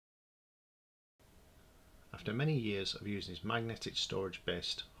After many years of using his magnetic storage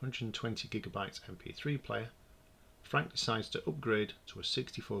based 120GB MP3 player, Frank decides to upgrade to a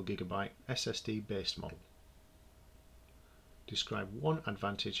 64GB SSD based model. Describe one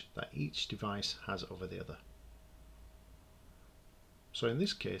advantage that each device has over the other. So in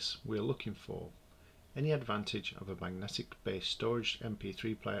this case we are looking for any advantage of a magnetic based storage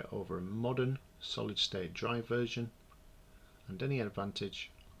MP3 player over a modern solid state drive version, and any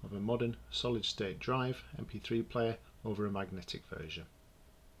advantage of a modern solid state drive MP3 player over a magnetic version.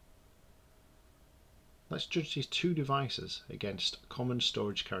 Let's judge these two devices against common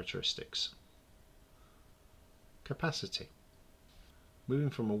storage characteristics. Capacity.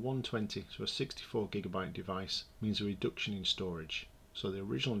 Moving from a 120 to a 64GB device means a reduction in storage, so the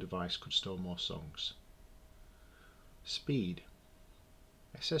original device could store more songs. Speed.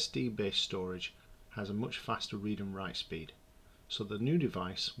 SSD based storage has a much faster read and write speed, so the new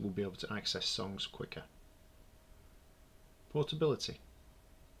device will be able to access songs quicker. Portability.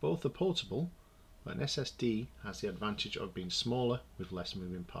 Both are portable, but an SSD has the advantage of being smaller with less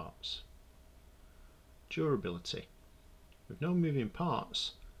moving parts. Durability. With no moving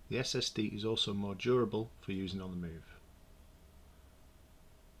parts, the SSD is also more durable for using on the move.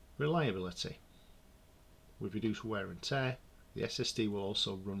 Reliability. With reduced wear and tear, the SSD will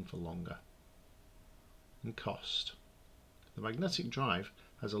also run for longer. And cost. The magnetic drive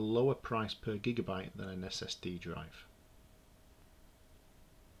has a lower price per gigabyte than an SSD drive.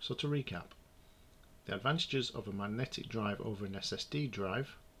 So to recap, the advantages of a magnetic drive over an SSD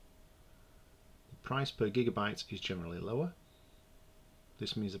drive: the price per gigabyte is generally lower.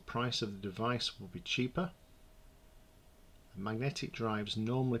 This means the price of the device will be cheaper. And magnetic drives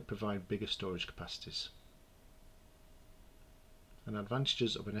normally provide bigger storage capacities. And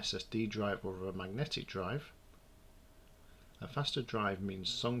advantages of an SSD drive over a magnetic drive: a faster drive means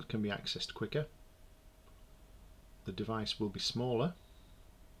songs can be accessed quicker, the device will be smaller,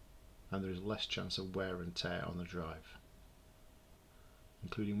 and there is less chance of wear and tear on the drive.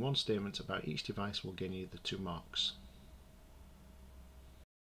 Including one statement about each device will gain you the 2 marks.